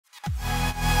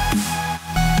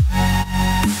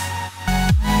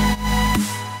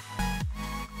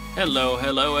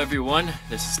Hello everyone,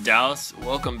 this is Dallas.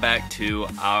 Welcome back to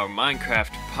our Minecraft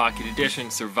Pocket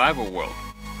Edition Survival World.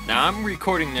 Now I'm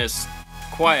recording this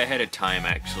quite ahead of time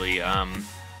actually.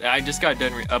 I just got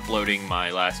done uploading my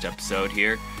last episode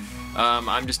here.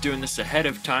 I'm just doing this ahead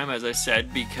of time, as I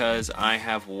said, because I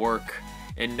have work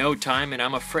in no time and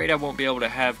I'm afraid I won't be able to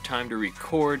have time to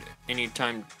record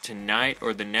anytime tonight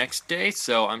or the next day,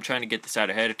 so I'm trying to get this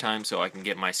out ahead of time so I can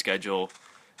get my schedule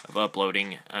of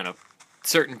uploading on a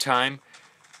certain time.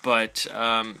 But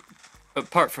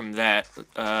apart from that,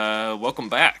 welcome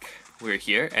back. We're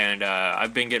here, and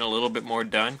I've been getting a little bit more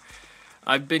done.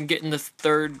 I've been getting the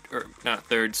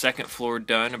second floor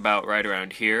done about right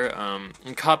around here. I'm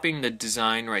copying the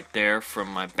design right there from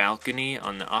my balcony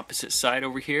on the opposite side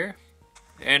over here,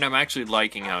 and I'm actually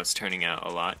liking how it's turning out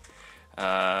a lot.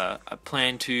 I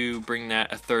plan to bring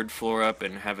that a third floor up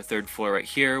and have a third floor right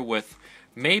here with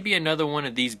maybe another one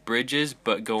of these bridges,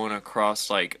 but going across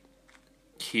like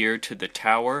here to the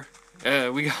tower.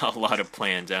 We got a lot of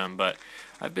plans, but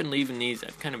I've been leaving these.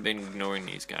 I've kind of been ignoring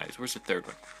these guys. Where's the third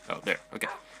one? Oh, there. Okay.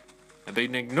 I've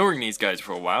been ignoring these guys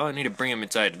for a while. I need to bring them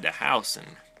inside the house and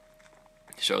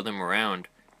show them around.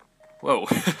 Whoa.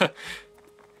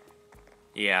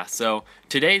 Yeah, so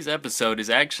today's episode is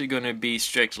actually going to be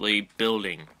strictly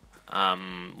building.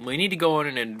 We need to go on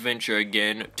an adventure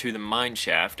again to the mine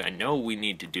shaft. I know we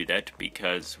need to do that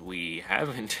because we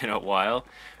haven't in a while.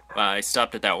 I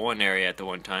stopped at that one area at the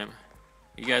one time.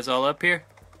 You guys all up here?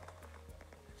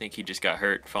 I think he just got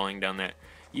hurt falling down that.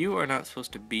 You are not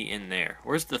supposed to be in there.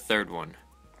 Where's the third one?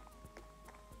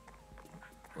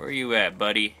 Where are you at,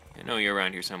 buddy? I know you're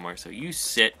around here somewhere, so you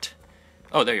sit.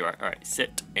 Oh, there you are. Alright,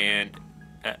 sit and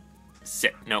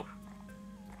sit. Nope.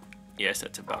 Yes,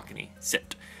 that's a balcony.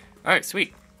 Sit. Alright,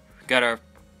 sweet. Got our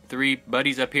three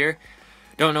buddies up here.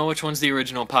 Don't know which one's the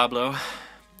original Pablo.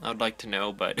 I'd like to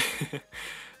know, but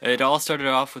it all started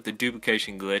off with the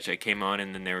duplication glitch. I came on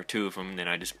and then there were two of them, and then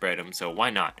I just bred them, so why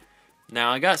not?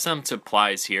 Now, I got some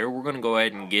supplies here. We're going to go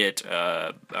ahead and get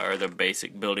the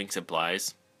basic building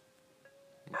supplies,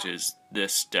 which is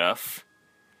this stuff.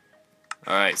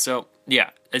 Alright, so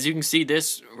yeah, as you can see,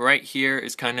 this right here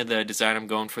is kind of the design I'm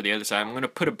going for the other side. I'm going to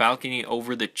put a balcony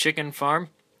over the chicken farm.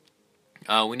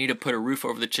 We need to put a roof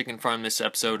over the chicken farm this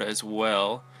episode as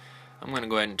well. I'm going to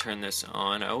go ahead and turn this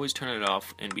on. I always turn it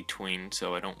off in between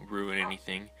so I don't ruin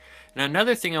anything. Now,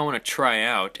 another thing I want to try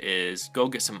out is go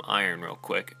get some iron real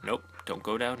quick. Nope, don't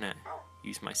go down that.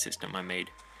 Use my system I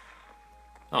made.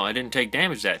 Oh, I didn't take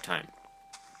damage that time.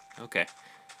 Okay.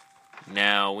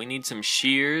 Now, we need some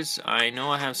shears. I know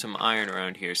I have some iron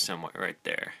around here somewhere, right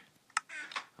there.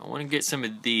 I want to get some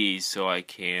of these so I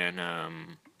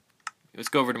can, let's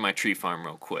go over to my tree farm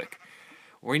real quick.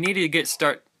 We need to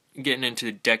start getting into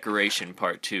the decoration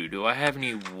part too. Do I have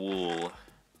any wool?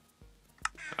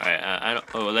 I don't.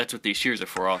 Oh, that's what these shears are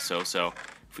for also. So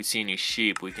if we see any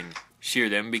sheep, we can shear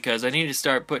them, because I need to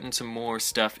start putting some more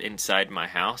stuff inside my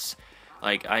house.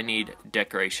 Like, I need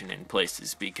decoration in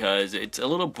places because it's a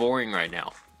little boring right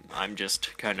now. I'm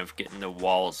just kind of getting the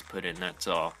walls put in, that's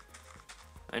all.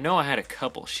 I know I had a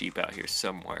couple sheep out here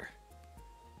somewhere.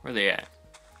 Where are they at?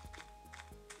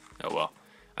 Oh well.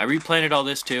 I replanted all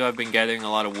this too. I've been gathering a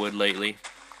lot of wood lately.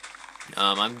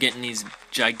 I'm getting these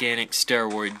gigantic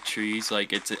steroid trees.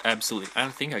 Like, it's absolutely... I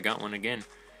don't think I got one again.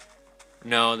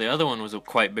 No, the other one was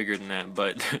quite bigger than that,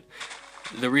 but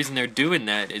the reason they're doing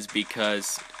that is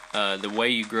because the way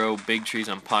you grow big trees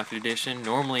on Pocket Edition,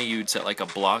 normally you'd set like a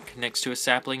block next to a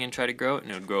sapling and try to grow it,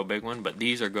 and it would grow a big one, but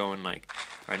these are growing like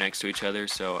right next to each other,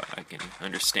 so I can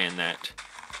understand that.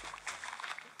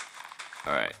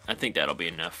 Alright, I think that'll be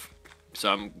enough. So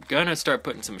I'm gonna start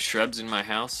putting some shrubs in my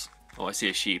house. Oh, I see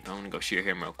a sheep. I'm gonna go shear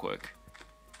him real quick.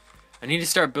 I need to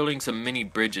start building some mini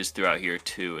bridges throughout here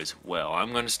too as well.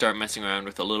 I'm gonna start messing around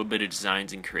with a little bit of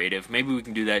designs and creative. Maybe we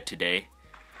can do that today.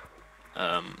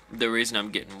 The reason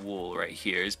I'm getting wool right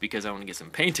here is because I want to get some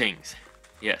paintings.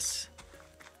 Yes.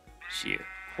 Shear.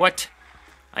 What?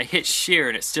 I hit shear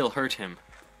and it still hurt him.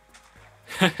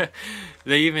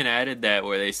 They even added that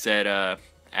where they said,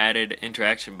 added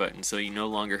interaction button so you no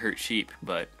longer hurt sheep,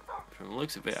 but from the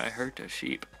looks of it, I hurt a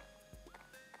sheep.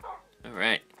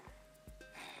 Alright.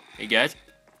 Hey guys,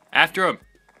 after him!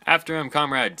 After him,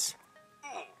 comrades!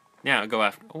 Now, go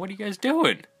after... Oh, what are you guys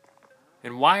doing?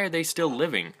 And why are they still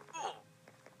living?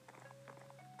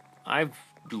 I've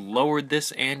lowered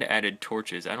this and added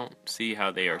torches. I don't see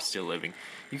how they are still living.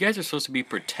 You guys are supposed to be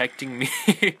protecting me.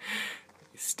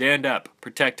 Stand up.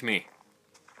 Protect me.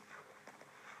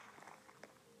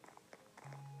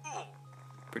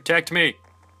 Protect me.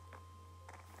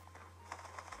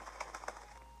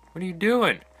 What are you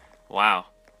doing? Wow.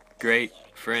 great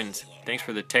friends. Thanks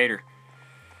for the tater.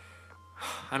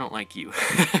 I don't like you.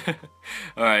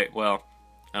 Alright, well,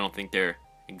 I don't think they're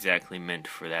exactly meant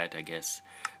for that, I guess.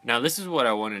 Now, this is what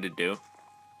I wanted to do.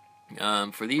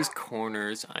 For these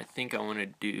corners, I think I want to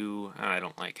do... I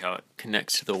don't like how it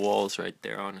connects to the walls right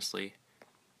there, honestly.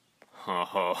 Ho,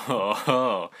 ho, ho,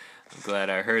 ho. I'm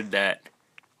glad I heard that.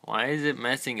 Why is it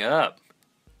messing up?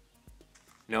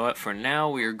 You know what? For now,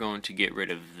 we are going to get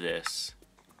rid of this.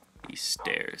 These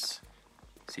stairs.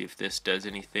 See if this does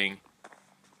anything.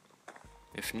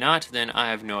 If not, then I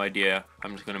have no idea.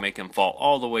 I'm just going to make them fall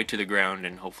all the way to the ground,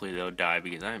 and hopefully they'll die,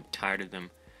 because I'm tired of them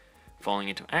falling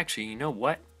into... Actually, you know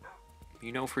what?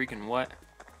 You know freaking what?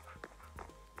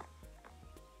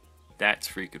 That's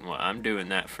freaking what. I'm doing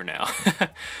that for now.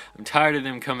 I'm tired of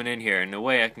them coming in here, and the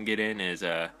way I can get in is,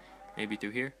 maybe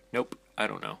through here? Nope, I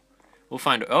don't know. We'll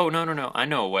find... Oh, no. I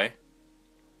know a way.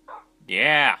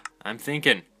 Yeah, I'm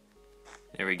thinking.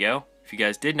 There we go. If you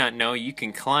guys did not know, you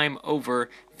can climb over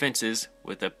fences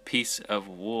with a piece of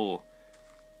wool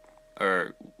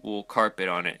or wool carpet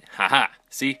on it. Haha.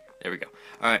 See? There we go.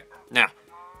 Alright, now,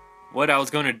 what I was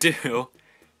going to do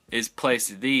is place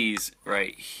these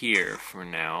right here for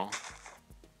now.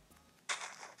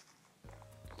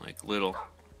 Like little...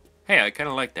 Hey, I kind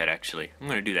of like that, actually. I'm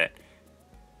going to do that.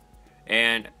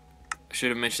 And I should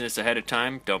have mentioned this ahead of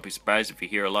time. Don't be surprised if you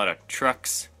hear a lot of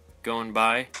trucks going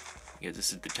by, because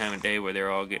this is the time of day where they're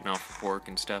all getting off of work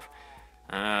and stuff.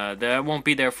 That won't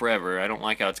be there forever. I don't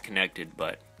like how it's connected,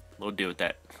 but we'll deal with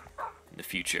that in the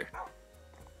future.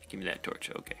 Give me that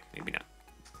torch. Okay, maybe not.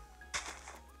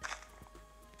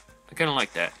 I kind of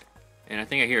like that. And I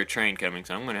think I hear a train coming,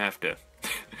 so I'm going to have to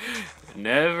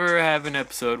never have an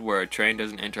episode where a train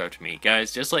doesn't interrupt me.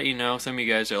 Guys, just let you know, some of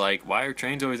you guys are like, why are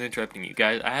trains always interrupting you?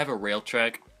 Guys, I have a rail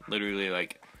track literally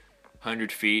like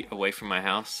 100 feet away from my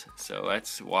house, so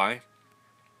that's why.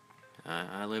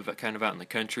 I live kind of out in the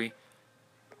country.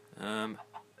 I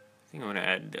think I want to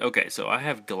add... Okay, so I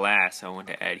have glass I want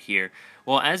to add here.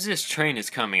 Well, as this train is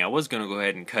coming, I was going to go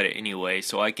ahead and cut it anyway,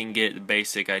 so I can get the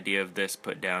basic idea of this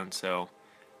put down, so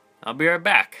I'll be right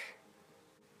back.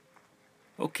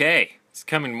 Okay, it's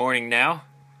coming morning now.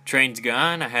 Train's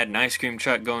gone. I had an ice cream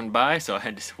truck going by, so I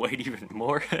had to wait even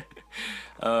more.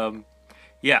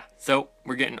 Yeah, so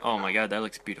we're getting... Oh my god, that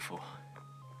looks beautiful.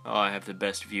 Oh, I have the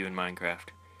best view in Minecraft.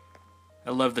 I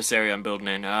love this area I'm building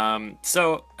in.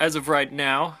 So, as of right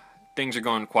now, things are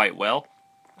going quite well.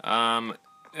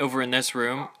 Over in this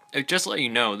room, just to let you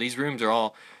know, these rooms are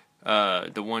all,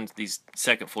 these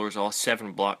second floors are all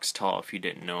 7 blocks tall, if you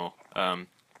didn't know.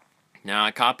 Now,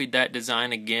 I copied that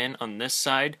design again on this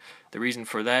side. The reason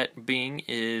for that being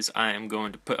is I am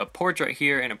going to put a porch right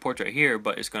here and a porch right here,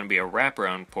 but it's going to be a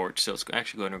wraparound porch, so it's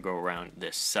actually going to go around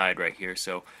this side right here.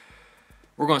 So,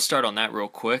 we're going to start on that real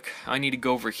quick. I need to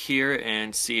go over here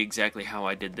and see exactly how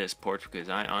I did this porch, because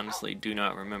I honestly do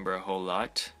not remember a whole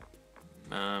lot.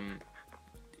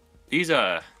 These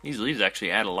leaves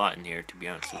actually add a lot in here, to be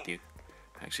honest with you.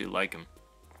 I actually like them.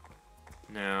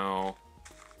 Now,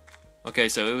 okay,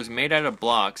 so it was made out of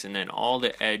blocks, and then all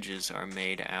the edges are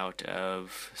made out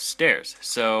of stairs.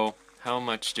 So, how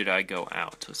much did I go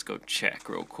out? Let's go check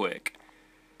real quick.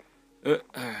 Alright.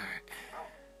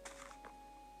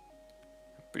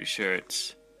 Pretty sure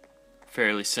it's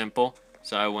fairly simple.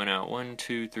 So I went out 1,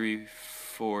 2, 3,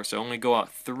 4. So only go out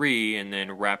 3 and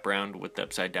then wrap around with the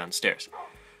upside down stairs.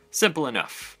 Simple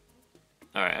enough.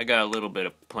 Alright, I got a little bit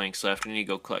of planks left. I need to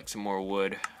go collect some more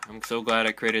wood. I'm so glad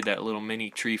I created that little mini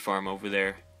tree farm over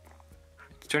there.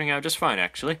 It's turning out just fine,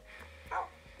 actually.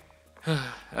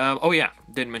 Oh yeah,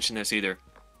 didn't mention this either.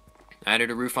 I added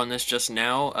a roof on this just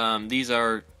now. These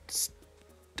are...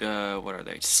 what are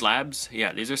they? Slabs?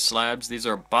 Yeah, these are slabs. These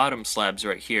are bottom slabs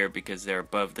right here because they're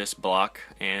above this block,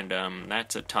 and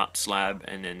that's a top slab,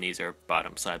 and then these are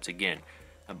bottom slabs again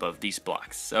above these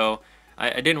blocks. So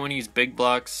I didn't want to use big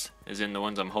blocks, as in the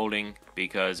ones I'm holding,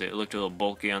 because it looked a little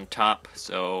bulky on top,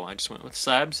 so I just went with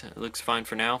slabs. It looks fine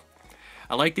for now.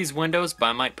 I like these windows, but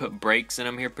I might put breaks in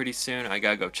them here pretty soon. I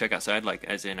gotta go check outside, like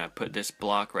as in I put this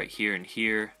block right here and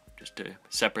here, just to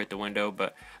separate the window,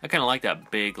 but I kind of like that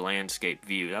big landscape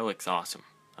view. That looks awesome.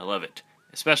 I love it.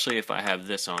 Especially if I have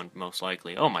this on, most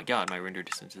likely. Oh my god, my render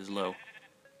distance is low.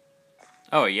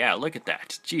 Oh yeah, look at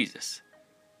that. Jesus.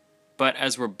 But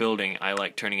as we're building, I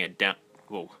like turning it down...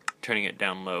 Whoa. Turning it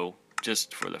down low,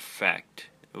 just for the fact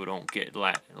it don't get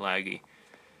laggy.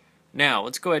 Now,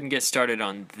 let's go ahead and get started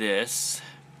on this.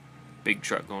 Big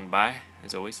truck going by,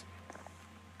 as always.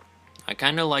 I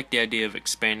kind of like the idea of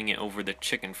expanding it over the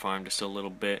chicken farm just a little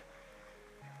bit.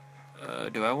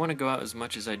 Do I want to go out as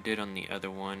much as I did on the other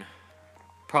one?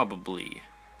 Probably.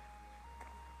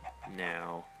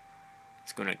 Now,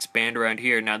 It's going to expand around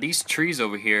here. Now these trees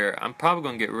over here, I'm probably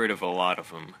going to get rid of a lot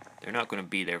of them. They're not going to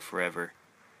be there forever.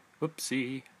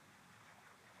 Whoopsie.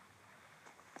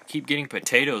 Keep getting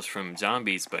potatoes from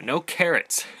zombies, but no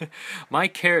carrots. My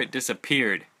carrot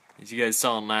disappeared, as you guys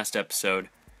saw in last episode.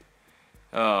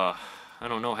 I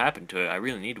don't know what happened to it. I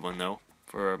really need one though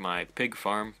for my pig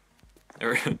farm.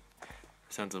 Or no,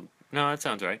 that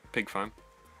sounds right. Pig farm.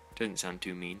 Doesn't sound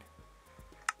too mean.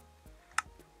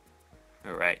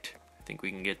 All right. I think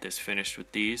we can get this finished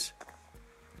with these.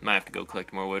 Might have to go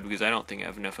collect more wood because I don't think I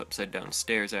have enough upside down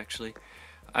stairs actually.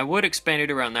 I would expand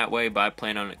it around that way, but I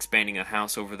plan on expanding a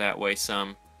house over that way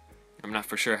some. I'm not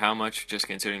for sure how much, just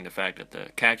considering the fact that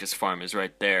the cactus farm is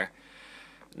right there.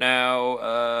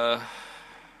 Now,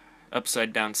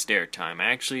 upside down stair time. I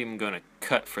actually am going to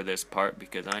cut for this part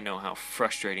because I know how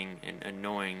frustrating and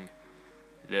annoying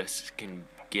this can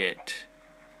get.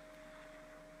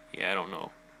 Yeah, I don't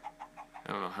know.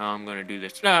 I don't know how I'm going to do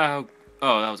this. No!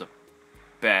 Oh, that was a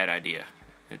bad idea.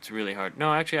 It's really hard.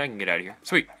 No, actually, I can get out of here.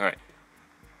 Sweet. Alright.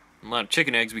 A lot of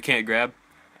chicken eggs we can't grab.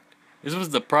 This was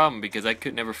the problem because I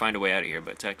could never find a way out of here,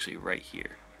 but it's actually right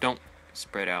here. Don't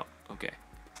spread out. Okay.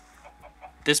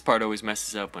 This part always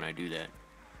messes up when I do that.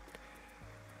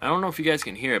 I don't know if you guys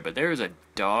can hear it, but there is a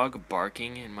dog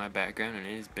barking in my background, and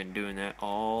it has been doing that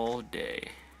all day.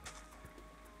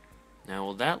 Now,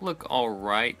 will that look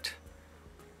alright?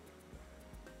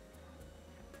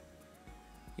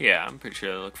 Yeah, I'm pretty sure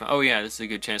that'll look fine. Oh yeah, this is a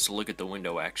good chance to look at the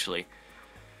window, actually.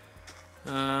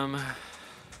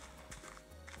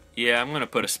 Yeah, I'm gonna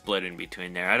put a split in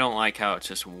between there. I don't like how it's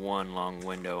just one long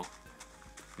window.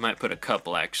 Might put a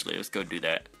couple actually. Let's go do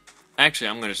that. Actually,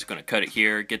 I'm just gonna cut it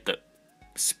here, get the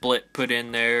split put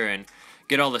in there, and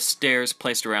get all the stairs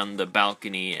placed around the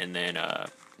balcony, and then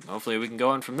hopefully we can go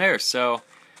on from there. So,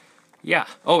 yeah.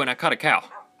 Oh, and I caught a cow.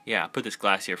 Yeah, put this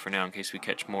glass here for now in case we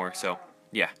catch more. So,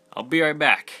 yeah, I'll be right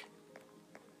back.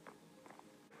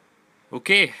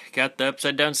 Okay, got the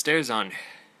upside down stairs on.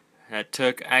 That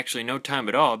took actually no time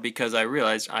at all because I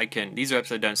realized these are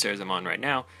upside down stairs I'm on right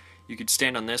now. You could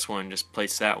stand on this one, just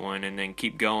place that one, and then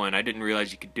keep going. I didn't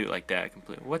realize you could do it like that.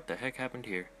 What the heck happened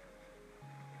here?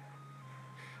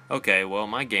 Okay, well,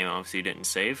 my game obviously didn't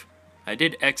save. I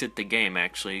did exit the game,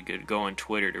 actually. Could go on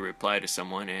Twitter to reply to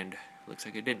someone, and looks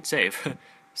like it didn't save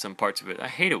some parts of it. I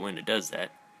hate it when it does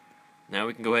that. Now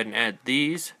we can go ahead and add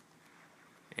these.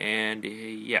 And,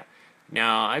 yeah.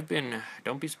 Now,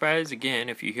 don't be surprised again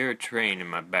if you hear a train in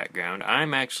my background.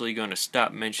 I'm actually going to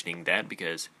stop mentioning that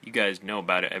because you guys know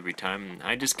about it every time. And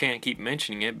I just can't keep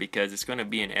mentioning it because it's going to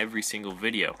be in every single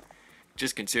video.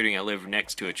 Just considering I live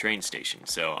next to a train station.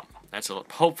 So, that's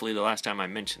hopefully the last time I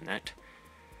mention that.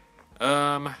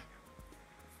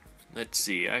 Let's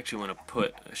see. I actually want to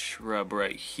put a shrub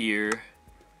right here.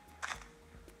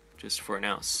 Just for an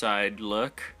outside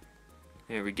look.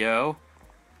 There we go.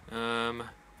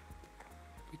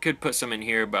 You could put some in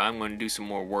here, but I'm going to do some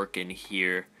more work in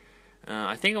here.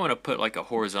 I think I want to put like a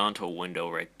horizontal window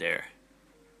right there.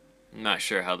 I'm not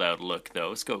sure how that would look though.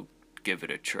 Let's go give it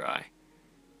a try.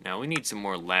 Now we need some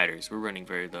more ladders. We're running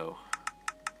very low.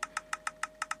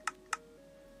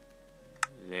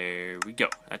 There we go.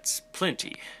 That's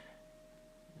plenty.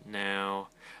 Now,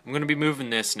 I'm going to be moving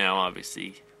this now,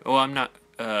 obviously. Oh, I'm not,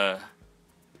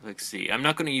 let's see. I'm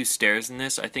not going to use stairs in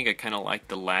this. I think I kind of like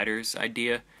the ladders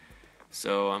idea.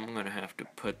 So I'm going to have to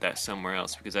put that somewhere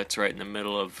else because that's right in the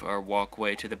middle of our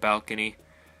walkway to the balcony.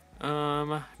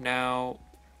 Now,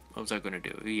 what was I going to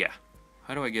do? Yeah.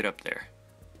 How do I get up there?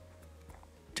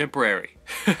 Temporary.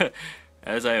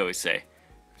 As I always say.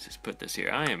 Let's just put this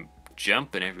here. I am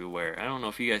jumping everywhere. I don't know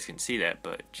if you guys can see that,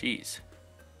 but geez.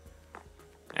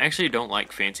 I actually don't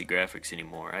like fancy graphics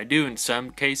anymore. I do in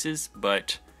some cases,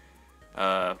 but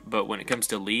when it comes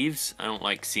to leaves, I don't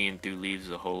like seeing through leaves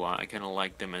a whole lot. I kind of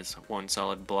like them as one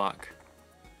solid block.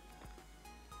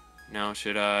 Now,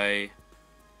 should I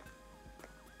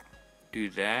do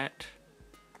that?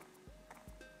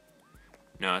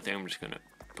 No, I think I'm just going to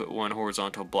put one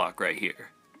horizontal block right here.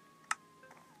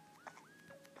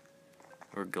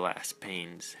 Or glass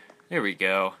panes. There we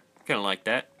go. Kind of like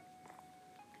that.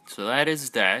 So that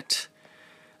is that.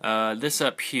 This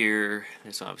up here,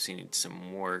 this obviously needs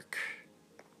some work.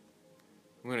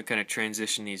 I'm going to kind of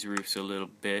transition these roofs a little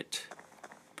bit.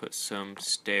 Put some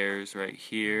stairs right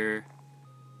here.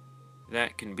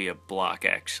 That can be a block,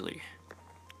 actually.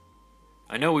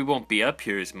 I know we won't be up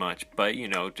here as much, but, you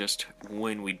know, just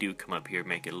when we do come up here,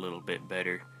 make it a little bit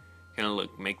better. Kind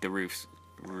of make the roof.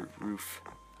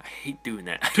 I hate doing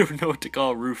that. I don't know what to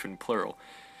call roof in plural.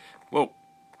 Whoa.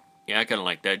 Yeah, I kind of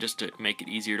like that, just to make it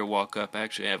easier to walk up. I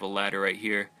actually have a ladder right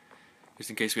here, just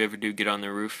in case we ever do get on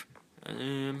the roof.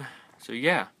 So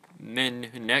yeah, and then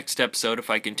next episode,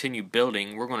 if I continue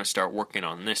building, we're going to start working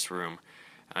on this room.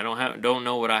 I don't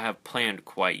know what I have planned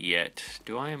quite yet.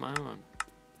 Do I? Am I on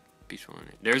peaceful?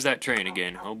 There's that train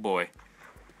again. Oh boy.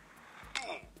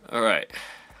 All right.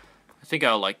 I think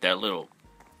I'll like that little.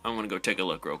 I'm gonna go take a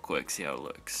look real quick, see how it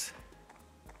looks.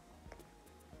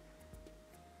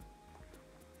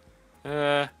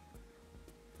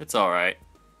 It's all right.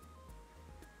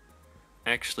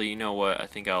 Actually, you know what? I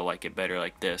think I'll like it better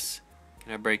like this.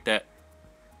 Can I break that?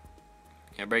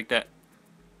 Can I break that?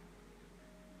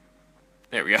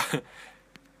 There we go.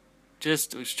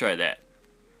 Let's try that.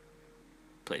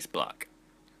 Place block.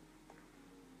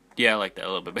 Yeah, I like that a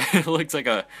little bit better. It looks like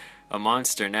a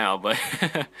monster now, but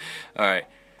alright.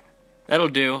 That'll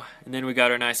do. And then we got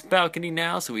our nice balcony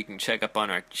now, so we can check up on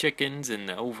our chickens in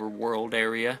the overworld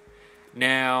area.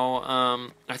 Now,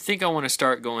 I think I want to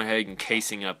start going ahead and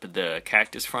casing up the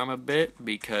cactus farm a bit,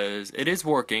 because it is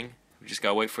working. We just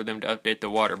gotta wait for them to update the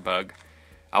water bug.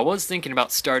 I was thinking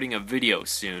about starting a video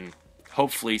soon.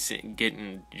 Hopefully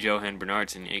getting Johan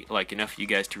Bernardson, like enough of you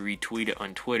guys to retweet it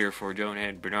on Twitter for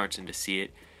Johan Bernardson to see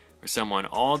it. Or someone,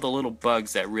 all the little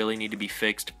bugs that really need to be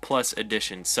fixed, plus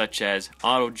additions such as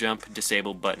auto jump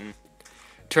disable button.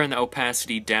 Turn the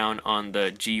opacity down on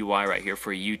the GUI right here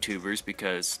for YouTubers,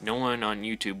 because no one on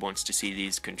YouTube wants to see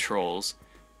these controls,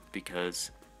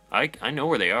 because I know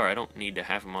where they are. I don't need to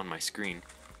have them on my screen.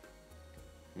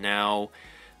 Now,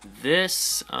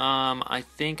 this, I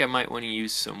think I might want to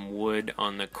use some wood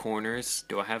on the corners.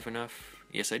 Do I have enough?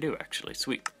 Yes, I do, actually.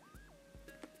 Sweet.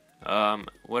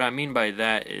 What I mean by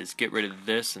that is get rid of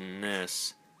this and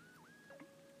this,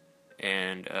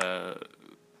 and,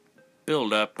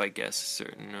 build up, I guess, a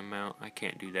certain amount. I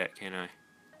can't do that, can I?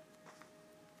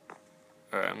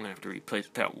 Alright, I'm gonna have to replace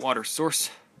that water source.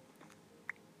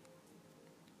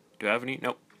 Do I have any?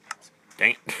 Nope.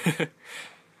 Dang it. Let's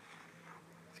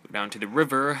go down to the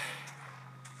river.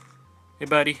 Hey,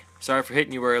 buddy. Sorry for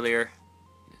hitting you earlier.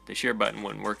 The share button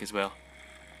wouldn't work as well.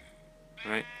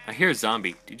 Alright, I hear a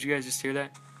zombie. Did you guys just hear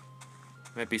that?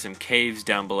 Might be some caves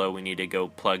down below we need to go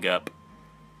plug up.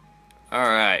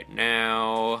 Alright,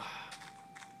 now,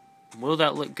 will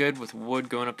that look good with wood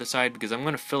going up the side? Because I'm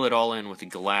going to fill it all in with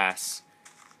glass.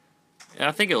 And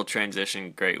I think it'll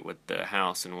transition great with the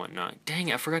house and whatnot. Dang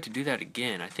it, I forgot to do that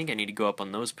again. I think I need to go up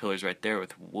on those pillars right there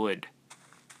with wood.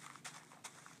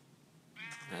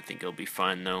 I think it'll be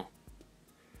fine though.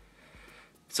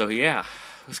 So yeah,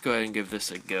 let's go ahead and give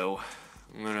this a go.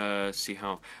 I'm gonna see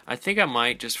how. I think I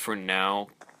might just for now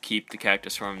keep the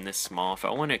cactus farm this small. If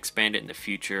I want to expand it in the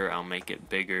future, I'll make it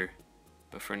bigger.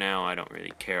 But for now, I don't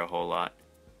really care a whole lot.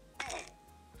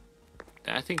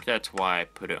 I think that's why I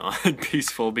put it on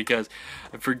peaceful, because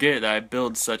I forget that I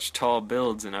build such tall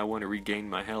builds and I want to regain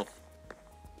my health.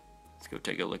 Let's go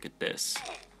take a look at this.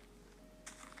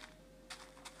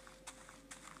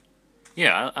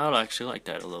 Yeah, I'll actually like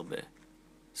that a little bit.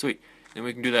 Sweet. Then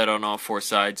we can do that on all four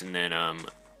sides and then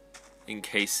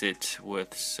encase it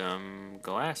with some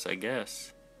glass, I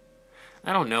guess.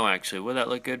 I don't know actually. Will that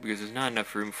look good? Because there's not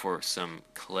enough room for some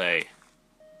clay.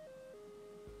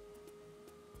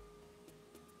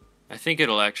 I think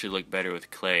it'll actually look better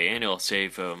with clay, and it'll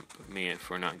save me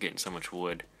for not getting so much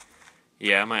wood.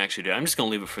 Yeah, I might actually do it. I'm just going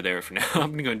to leave it for there for now.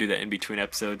 I'm going to do that in between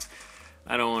episodes.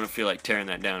 I don't want to feel like tearing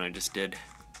that down. I just did.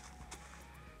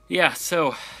 Yeah,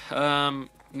 so,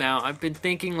 now I've been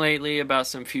thinking lately about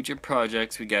some future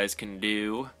projects we guys can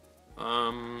do.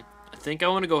 I think I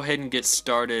want to go ahead and get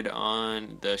started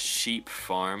on the sheep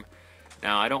farm.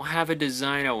 Now, I don't have a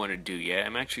design I want to do yet.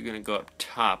 I'm actually going to go up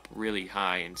top really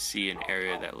high and see an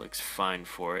area that looks fine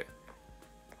for it.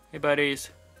 Hey, buddies.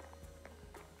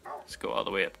 Let's go all the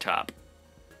way up top.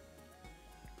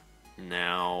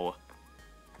 Now,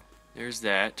 there's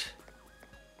that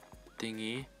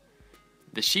thingy.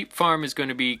 The sheep farm is going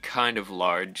to be kind of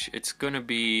large. It's going to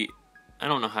be, I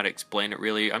don't know how to explain it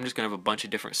really. I'm just going to have a bunch of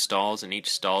different stalls, and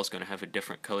each stall is going to have a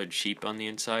different colored sheep on the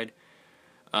inside.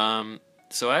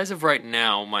 So as of right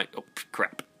now,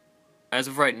 As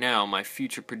of right now, my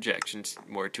future projections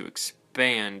were to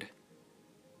expand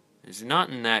is not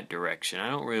in that direction. I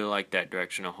don't really like that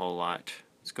direction a whole lot.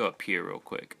 Let's go up here real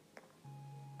quick.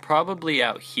 Probably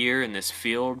out here in this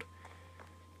field,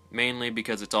 mainly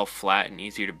because it's all flat and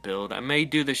easier to build. I may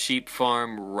do the sheep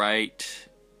farm right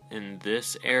in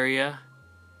this area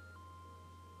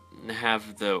and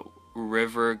have the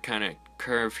river kind of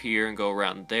curve here and go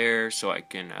around there, so I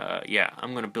can yeah,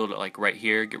 I'm gonna build it like right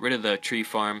here, get rid of the tree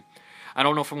farm. I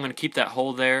don't know if I'm gonna keep that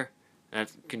hole there.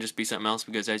 That can just be something else,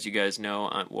 because as you guys know,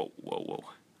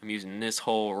 I'm using this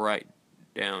hole right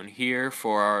down here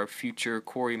for our future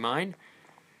quarry mine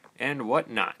and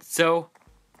whatnot. So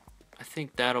I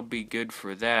think that'll be good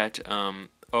for that.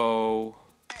 Oh,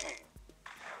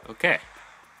 okay.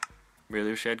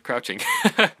 Really wish I had crouching.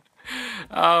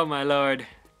 Oh my lord.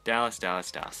 Dallas,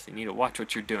 Dallas, Dallas. You need to watch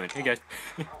what you're doing. Hey guys.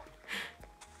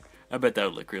 I bet that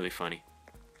would look really funny.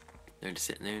 They're just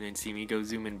sitting there and then see me go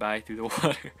zooming by through the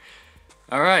water.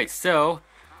 Alright, so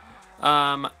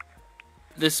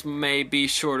this may be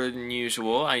shorter than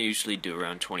usual. I usually do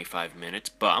around 25 minutes,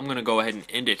 but I'm going to go ahead and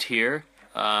end it here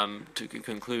to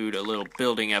conclude a little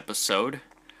building episode.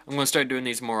 I'm going to start doing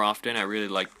these more often. I really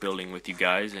like building with you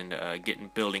guys and getting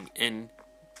building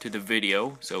into the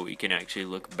video so we can actually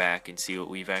look back and see what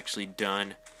we've actually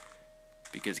done,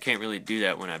 because I can't really do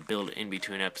that when I build in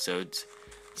between episodes.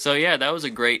 So yeah, that was a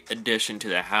great addition to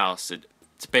the house.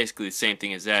 It's basically the same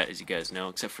thing as that, as you guys know,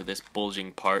 except for this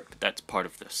bulging part, but that's part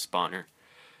of the spawner.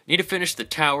 Need to finish the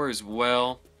tower as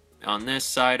well. On this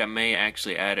side, I may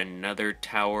actually add another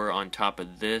tower on top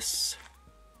of this.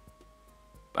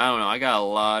 I don't know, I got a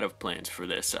lot of plans for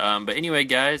this. But anyways,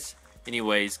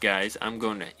 guys, I'm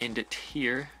going to end it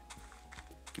here.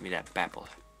 Give me that babble.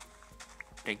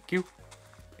 Thank you.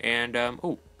 And,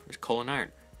 oh, there's coal and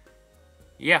iron.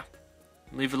 Yeah.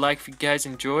 Leave a like if you guys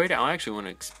enjoyed. I actually want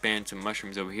to expand some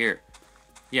mushrooms over here.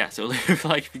 Yeah, so leave a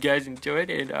like if you guys enjoyed,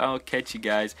 and I'll catch you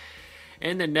guys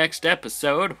in the next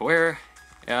episode, where,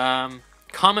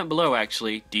 comment below,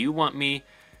 actually, do you want me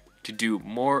to do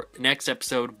more next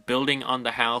episode building on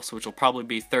the house, which will probably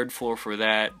be third floor for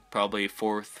that, probably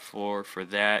fourth floor for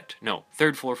that, no,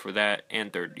 third floor for that,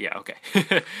 and third, yeah, okay,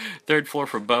 third floor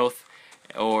for both,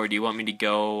 or do you want me to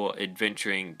go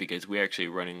adventuring, because we're actually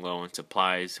running low on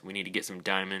supplies, we need to get some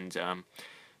diamonds,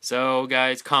 so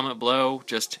guys, comment below,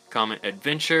 just comment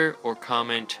adventure, or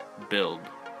comment build,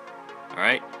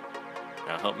 alright,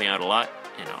 that'll help me out a lot,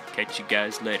 and I'll catch you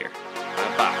guys later,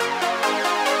 bye bye.